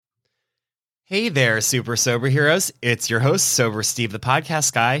Hey there, super sober heroes. It's your host, Sober Steve, the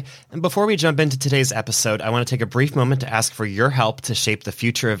podcast guy. And before we jump into today's episode, I want to take a brief moment to ask for your help to shape the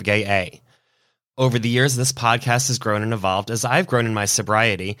future of Gay A. Over the years, this podcast has grown and evolved as I've grown in my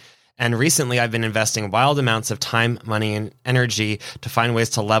sobriety. And recently, I've been investing wild amounts of time, money, and energy to find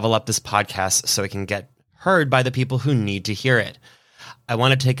ways to level up this podcast so it can get heard by the people who need to hear it. I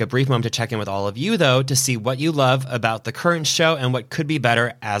want to take a brief moment to check in with all of you, though, to see what you love about the current show and what could be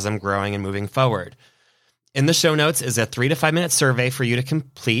better as I'm growing and moving forward. In the show notes is a 3 to 5 minute survey for you to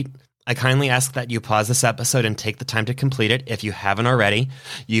complete. I kindly ask that you pause this episode and take the time to complete it if you haven't already.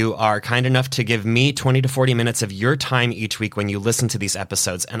 You are kind enough to give me 20 to 40 minutes of your time each week when you listen to these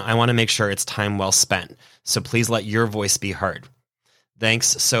episodes, and I want to make sure it's time well spent. So please let your voice be heard.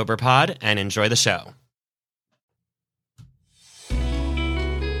 Thanks, SoberPod, and enjoy the show.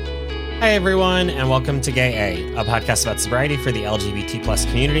 Hi, everyone, and welcome to Gay A podcast about sobriety for the LGBT plus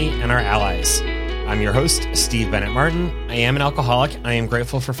community and our allies. I'm your host, Steve Bennett Martin. I am an alcoholic. I am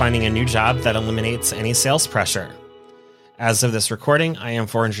grateful for finding a new job that eliminates any sales pressure. As of this recording, I am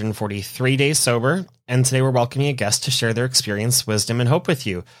 443 days sober, and today we're welcoming a guest to share their experience, wisdom, and hope with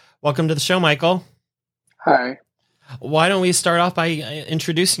you. Welcome to the show, Michael. Hi. Why don't we start off by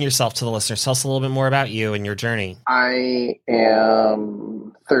introducing yourself to the listeners? Tell us a little bit more about you and your journey. I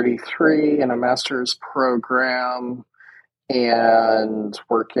am 33 in a master's program and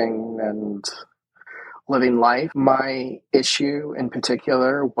working and living life. My issue in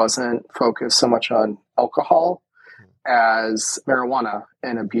particular wasn't focused so much on alcohol as marijuana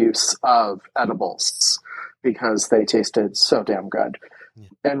and abuse of edibles because they tasted so damn good.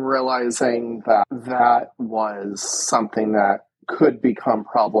 And realizing that that was something that could become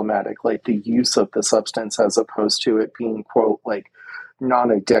problematic, like the use of the substance as opposed to it being, quote, like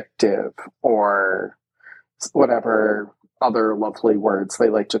non-addictive or whatever other lovely words they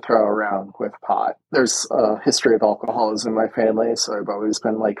like to throw around with pot. There's a history of alcoholism in my family, so I've always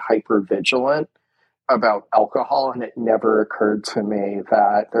been like hyper vigilant about alcohol, and it never occurred to me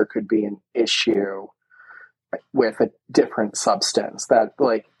that there could be an issue with a different substance, that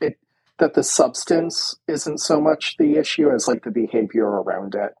the substance isn't so much the issue as like the behavior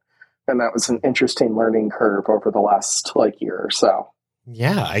around it. And that was an interesting learning curve over the last year or so.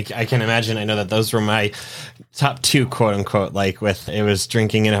 Yeah, I can imagine. I know that those were my top two, quote unquote, it was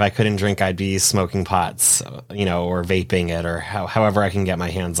drinking, and if I couldn't drink, I'd be smoking pots, or vaping it, or however I can get my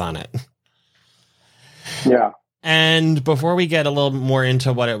hands on it. Yeah. And before we get a little more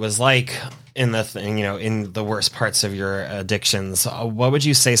into what it was like in the thing, in the worst parts of your addictions, what would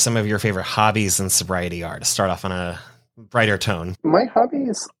you say some of your favorite hobbies in sobriety are, to start off on a brighter tone? My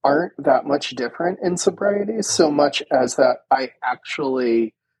hobbies aren't that much different in sobriety so much as that I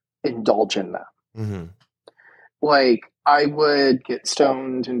actually indulge in them. Mm-hmm. Like, I would get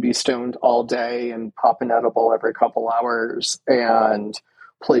stoned and be stoned all day and pop an edible every couple hours and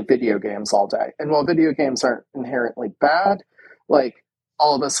play video games all day. And while video games aren't inherently bad,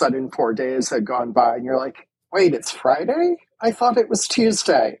 all of a sudden 4 days had gone by and you're like, wait, it's Friday? I thought it was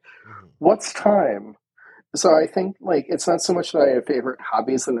Tuesday. What's time? So I think it's not so much that I have favorite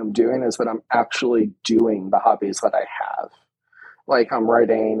hobbies that I'm doing as that I'm actually doing the hobbies that I have. I'm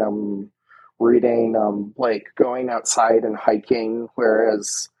writing, I'm reading, going outside and hiking,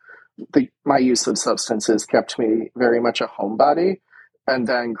 whereas my use of substances kept me very much a homebody and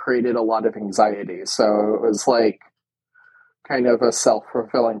then created a lot of anxiety. So it was kind of a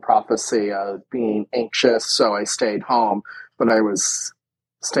self-fulfilling prophecy of being anxious, so I stayed home, but I was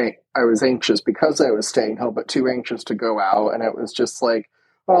anxious because I was staying home, but too anxious to go out, and it was just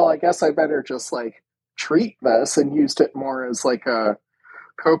well, I guess I better just treat this, and used it more as a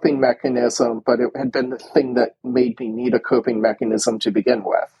coping mechanism, but it had been the thing that made me need a coping mechanism to begin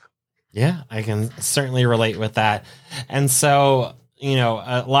with. Yeah, I can certainly relate with that. And so,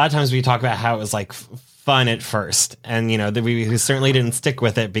 a lot of times we talk about how it was fun at first, and we certainly didn't stick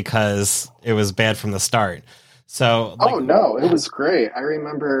with it because it was bad from the start. So, oh no, it was great. I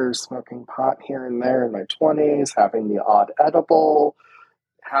remember smoking pot here and there in my 20s, having the odd edible,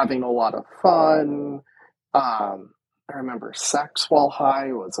 having a lot of fun. I remember sex while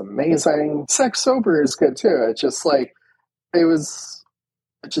high was amazing. Sex sober is good too. It's just I enjoyed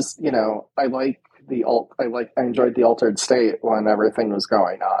the altered state when everything was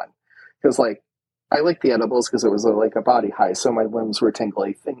going on, because I liked the edibles because it was a body high, so my limbs were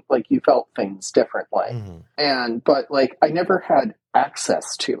tingly. You felt things differently. Mm-hmm. But I never had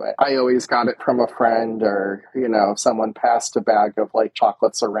access to it. I always got it from a friend, or if someone passed a bag of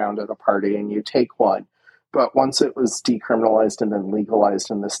chocolates around at a party and you take one. But once it was decriminalized and then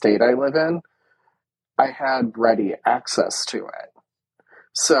legalized in the state I live in, I had ready access to it.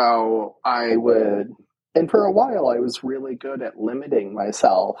 So I would, and for a while, I was really good at limiting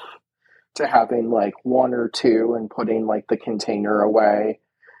myself to having like one or two and putting like the container away.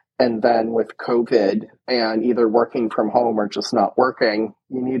 And then with COVID and either working from home or just not working,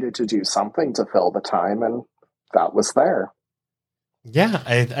 you needed to do something to fill the time. And that was there. Yeah,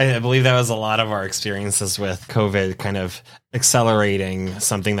 I believe that was a lot of our experiences with COVID kind of accelerating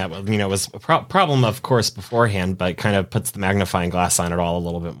something that, was a problem, of course, beforehand, but kind of puts the magnifying glass on it all a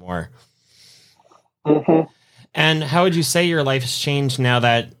little bit more. Mm-hmm. And how would you say your life has changed now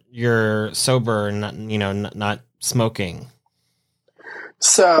that you're sober and not smoking?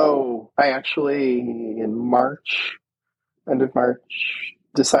 So I actually, in end of March,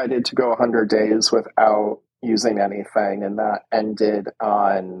 decided to go 100 days without using anything. And that ended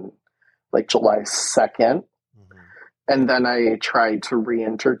on like July 2nd. Mm-hmm. And then I tried to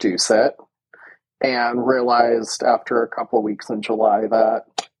reintroduce it and realized after a couple of weeks in July that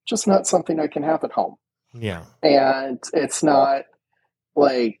just not something I can have at home. Yeah. And it's not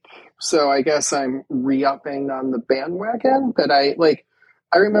like, so I guess I'm re-upping on the bandwagon, but I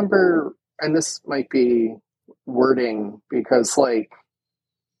remember, and this might be wording because like,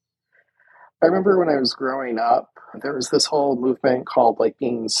 I remember when I was growing up, there was this whole movement called like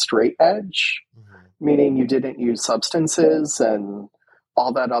being straight edge, meaning you didn't use substances and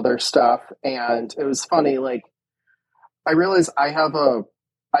all that other stuff. And it was funny, like, I realized I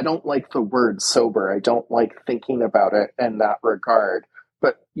don't like the word sober. I don't like thinking about it in that regard.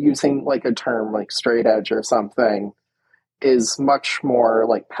 But using like a term like straight edge or something is much more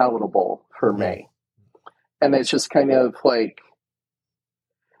like palatable for me. And it's just kind of like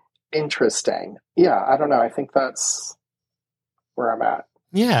interesting. Yeah, I don't know. I think that's where I'm at.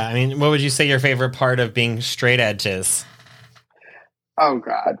 Yeah, I mean, what would you say your favorite part of being straight edge is? Oh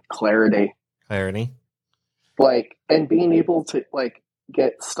God, clarity. Clarity. Like, and being able to like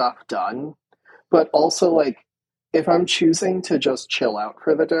get stuff done, but also like if I'm choosing to just chill out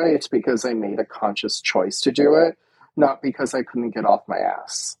for the day, it's because I made a conscious choice to do it, not because I couldn't get off my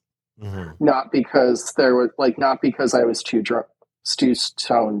ass. Mm-hmm. Not because I was too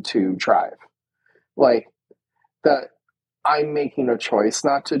stoned to drive. Like that I'm making a choice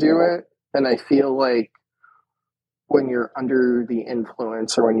not to do it. And I feel like when you're under the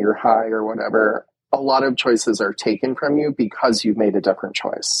influence or when you're high or whatever, a lot of choices are taken from you because you've made a different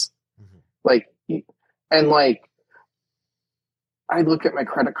choice. Mm-hmm. I look at my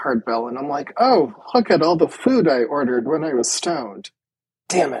credit card bill and I'm like, oh, look at all the food I ordered when I was stoned.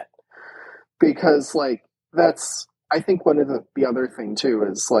 Damn it. Because that's, I think one of the other thing too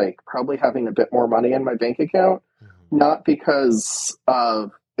is like probably having a bit more money in my bank account, mm-hmm. not because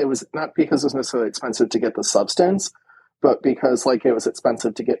it was necessarily expensive to get the substance, but because it was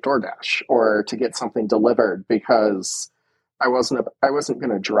expensive to get DoorDash or to get something delivered because I wasn't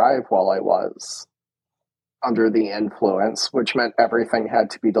going to drive while I was under the influence, which meant everything had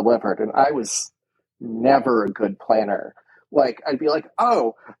to be delivered. And I was never a good planner. I'd be like,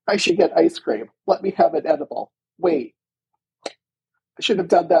 oh, I should get ice cream. Let me have it edible. Wait, I should have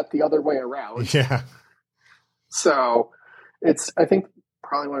done that the other way around. Yeah. So I think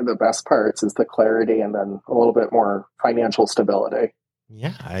probably one of the best parts is the clarity and then a little bit more financial stability.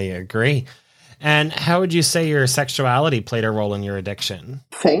 Yeah, I agree. And how would you say your sexuality played a role in your addiction?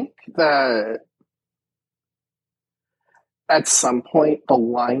 I think that at some point the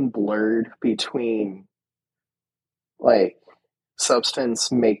line blurred between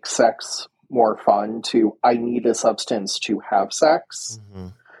substance makes sex more fun to I need a substance to have sex, mm-hmm.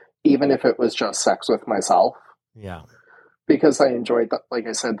 even if it was just sex with myself. Yeah. Because I enjoyed like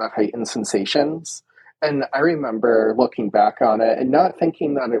I said, the heightened sensations. And I remember looking back on it and not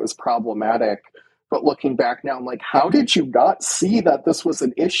thinking that it was problematic, but looking back now, I'm like, how did you not see that this was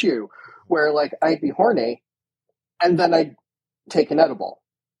an issue where I'd be horny and then I'd take an edible?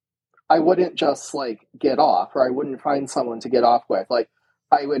 I wouldn't just get off, or I wouldn't find someone to get off with.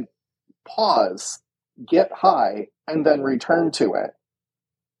 I would pause, get high, and then return to it.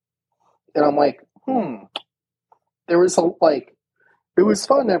 And I'm like, there was it was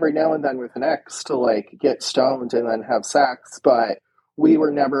fun every now and then with an ex to get stoned and then have sex, but we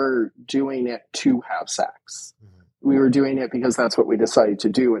were never doing it to have sex. Mm-hmm. We were doing it because that's what we decided to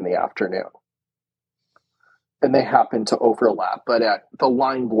do in the afternoon. And they happened to overlap, but the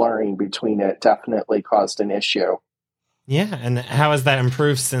line blurring between it definitely caused an issue. Yeah, and how has that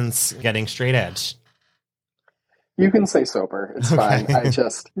improved since getting straight edge? You can say sober. It's okay. Fine. I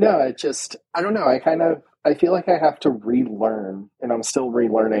don't know. I feel like I have to relearn, and I'm still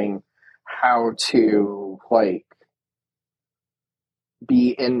relearning how to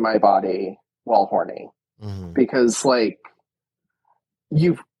be in my body while horny. Mm-hmm. Because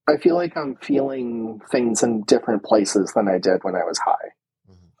I feel like I'm feeling things in different places than I did when I was high.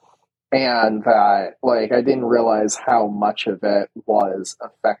 And that, like, I didn't realize how much of it was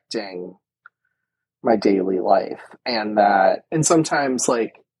affecting my daily life. And sometimes,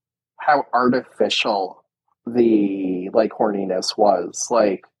 like, how artificial the, like, horniness was.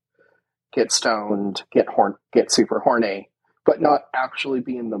 Like, get stoned, get super horny, but not actually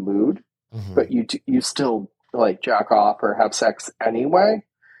be in the mood. But you still, like, jack off or have sex anyway.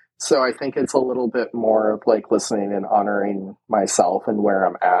 So I think it's a little bit more of, like, listening and honoring myself and where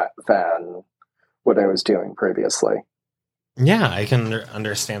I'm at than what I was doing previously. Yeah, I can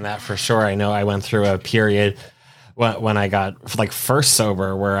understand that for sure. I know I went through a period when I got like first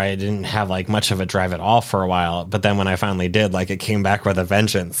sober where I didn't have like much of a drive at all for a while. But then when I finally did, like, it came back with a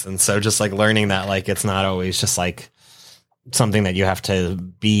vengeance. And so just like learning that, like, it's not always just like something that you have to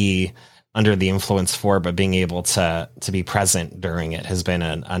be under the influence for, but being able to be present during it has been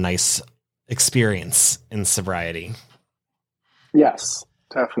a nice experience in sobriety. Yes,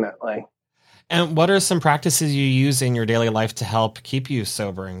 definitely. And what are some practices you use in your daily life to help keep you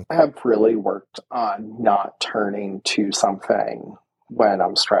sobering? I have really worked on not turning to something when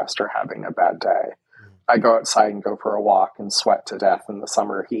I'm stressed or having a bad day. I go outside and go for a walk and sweat to death in the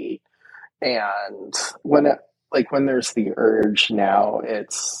summer heat. And when there's the urge now,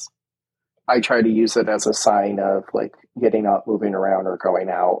 I try to use it as a sign of, like, getting up, moving around, or going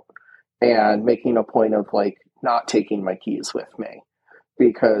out, and making a point of, like, not taking my keys with me,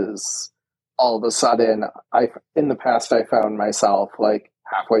 because all of a sudden, in the past, I found myself, like,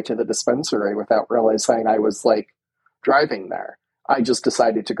 halfway to the dispensary without realizing I was, like, driving there. I just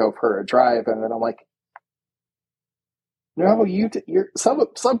decided to go for a drive, and then I'm like, no,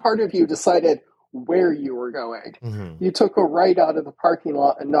 some part of you decided where you were going. You took a right out of the parking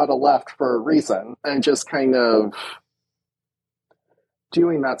lot and not a left for a reason, and just kind of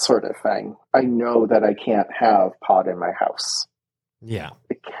doing that sort of thing. I know that I can't have pot in my house. Yeah.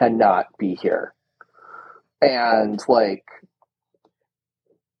 It cannot be here. And, like,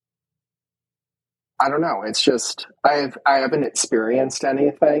 I don't know. It's just, I haven't experienced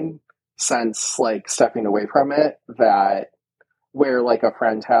anything since, like, stepping away from it that where, like, a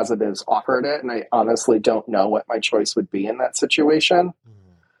friend has it is offered it, and I honestly don't know what my choice would be in that situation.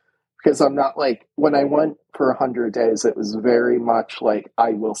 Because I'm not, like, when I went for 100 days, it was very much like,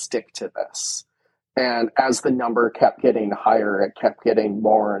 I will stick to this. And as the number kept getting higher, it kept getting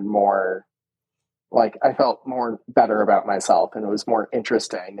more and more, like, I felt more better about myself, and it was more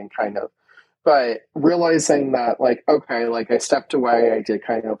interesting and kind of, but realizing that, like, okay, like, I stepped away, I did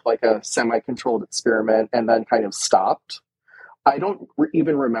kind of like a semi-controlled experiment, and then kind of stopped. I don't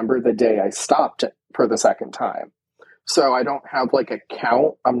even remember the day I stopped for the second time. So I don't have, like, a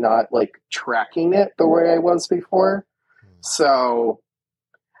count. I'm not, like, tracking it the way I was before. So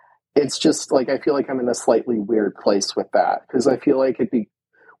it's just, like, I feel like I'm in a slightly weird place with that, because I feel like it'd be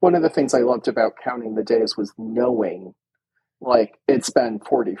one of the things I loved about counting the days was knowing, like, it's been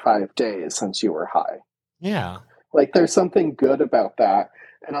 45 days since you were high. Yeah. Like, there's something good about that.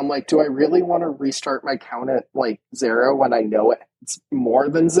 And I'm like, do I really want to restart my count at, like, 0 when I know it's more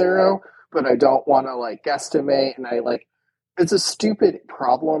than 0, but I don't want to, like, guesstimate? And it's a stupid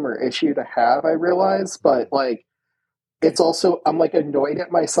problem or issue to have, I realize, but, like, it's also, I'm, like, annoyed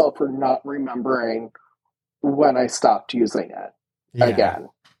at myself for not remembering when I stopped using it again.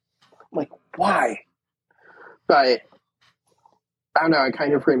 I'm like, why? But I don't know, I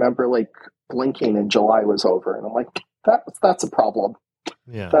kind of remember, like, blinking and July was over, and I'm like, that's a problem.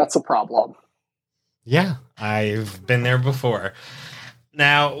 Yeah. That's a problem. Yeah, I've been there before.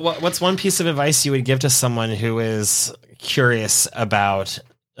 Now, what's one piece of advice you would give to someone who is curious about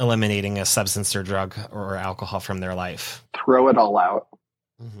eliminating a substance or drug or alcohol from their life? Throw it all out.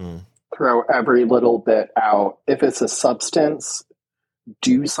 Throw every little bit out. If it's a substance,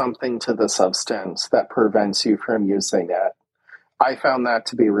 do something to the substance that prevents you from using it. I found that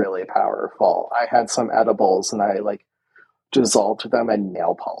to be really powerful. I had some edibles, and I, like, dissolved them in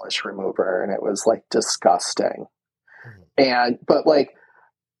nail polish remover, and it was, like, disgusting. But, like,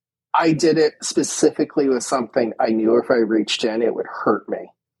 I did it specifically with something I knew if I reached in, it would hurt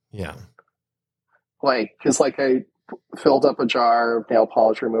me. Yeah. Like, because, like, I filled up a jar of nail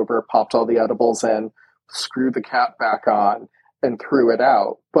polish remover, popped all the edibles in, screwed the cap back on, and threw it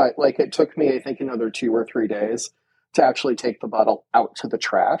out. But, like, it took me, I think, another 2 or 3 days to actually take the bottle out to the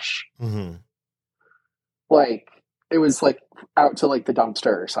trash. Like, it was, like, out to, like, the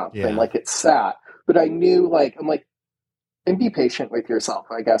dumpster or something. Yeah. Like, it sat. But I knew, like, I'm like, and be patient with yourself,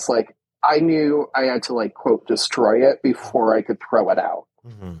 I guess. Like, I knew I had to, like, quote, destroy it before I could throw it out.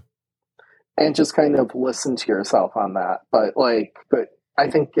 And just kind of listen to yourself on that. But I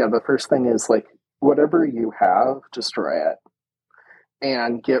think, yeah, the first thing is like whatever you have, destroy it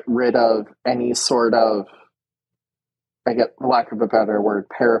and get rid of any sort of, I get lack of a better word,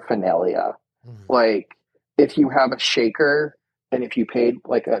 paraphernalia. Like if you have a shaker and if you paid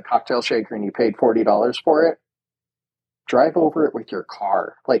like a cocktail shaker and you paid $40 for it, drive over it with your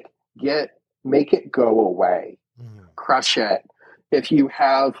car. Like make it go away. Crush it. If you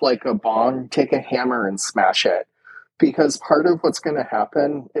have like a bong, take a hammer and smash it. Because part of what's going to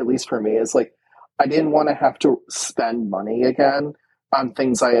happen, at least for me, is like I didn't want to have to spend money again on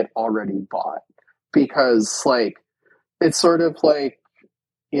things I had already bought. Because like it's sort of like,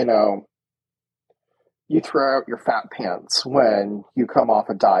 you know, you throw out your fat pants when you come off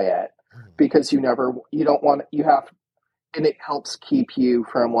a diet because you don't want, you have, and it helps keep you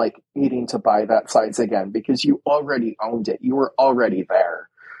from like needing to buy that size again because you already owned it. You were already there.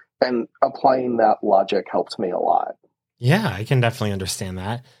 And applying that logic helped me a lot. Yeah, I can definitely understand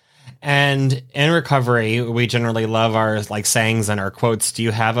that. And in recovery, we generally love our like sayings and our quotes. Do you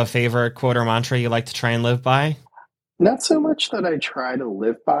have a favorite quote or mantra you like to try and live by? Not so much that I try to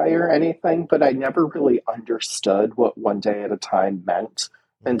live by or anything, but I never really understood what one day at a time meant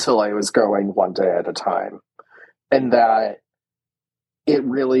until I was going one day at a time. And that it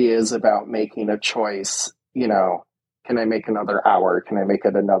really is about making a choice, you know, can I make another hour? Can I make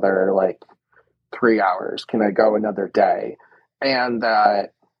it another like 3 hours? Can I go another day? And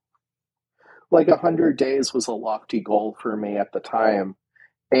that like 100 days was a lofty goal for me at the time.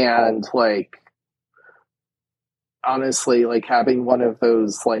 And like, honestly, like having one of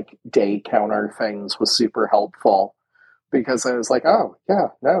those like day counter things was super helpful because I was like, oh yeah,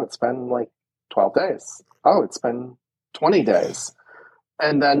 no, it's been like 12 days. Oh, it's been 20 days.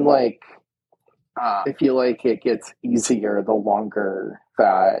 And then like, I feel like it gets easier the longer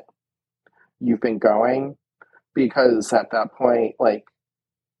that you've been going because at that point, like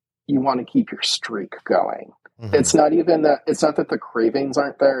you want to keep your streak going. Mm-hmm. It's not that the cravings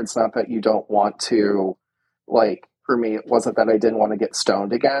aren't there. It's not that you don't want to, like, for me, it wasn't that I didn't want to get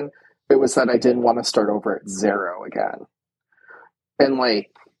stoned again. It was that I didn't want to start over at zero again. And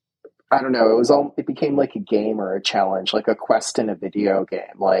like, I don't know, it became like a game or a challenge, like a quest in a video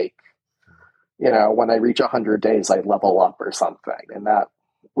game. Like, you know, when I reach 100 days, I level up or something. And that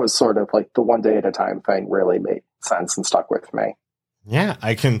was sort of like the one day at a time thing really made sense and stuck with me. Yeah,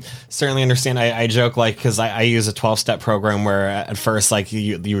 I can certainly understand. I joke like because I use a 12-step program where at first like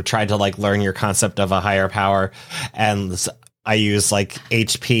you tried to like learn your concept of a higher power, and I use like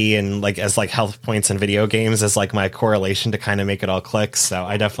HP and like as like health points in video games as like my correlation to kind of make it all click. So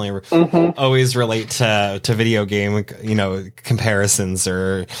I definitely always relate to video game, you know, comparisons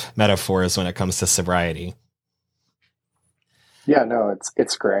or metaphors when it comes to sobriety. Yeah, no,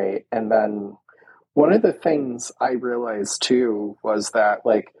 it's great. And then one of the things I realized too was that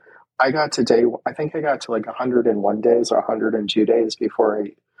like I got to like 101 days or 102 days before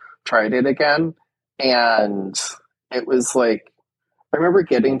I tried it again. And it was like, I remember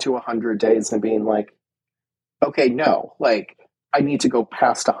getting to 100 days and being like, okay, no, like I need to go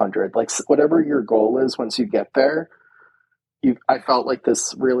past 100. Like whatever your goal is, once you get there, I felt like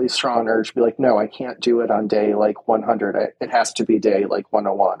this really strong urge to be like, no, I can't do it on day like 100. It has to be day like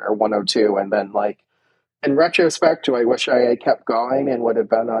 101 or 102. And then like, in retrospect, do I wish I had kept going and would have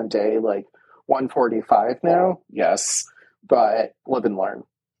been on day like 145 now? Yes, but live and learn.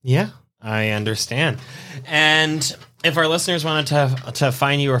 Yeah, I understand. And if our listeners wanted to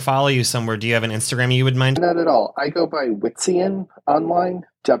find you or follow you somewhere, do you have an Instagram you would mind? Not at all. I go by Witzian online,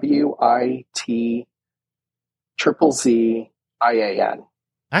 WITZZIAN.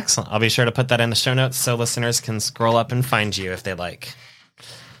 Excellent. I'll be sure to put that in the show notes so listeners can scroll up and find you if they like.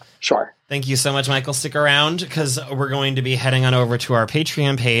 Sure. Thank you so much, Michael. Stick around because we're going to be heading on over to our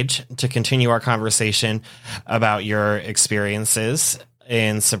Patreon page to continue our conversation about your experiences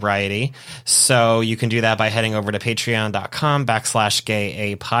in sobriety. So you can do that by heading over to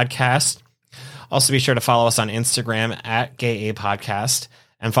patreon.com/GayAPodcast. Also be sure to follow us on Instagram at GayAPodcast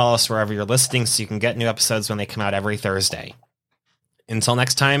and follow us wherever you're listening so you can get new episodes when they come out every Thursday. Until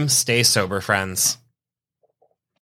next time, stay sober, friends.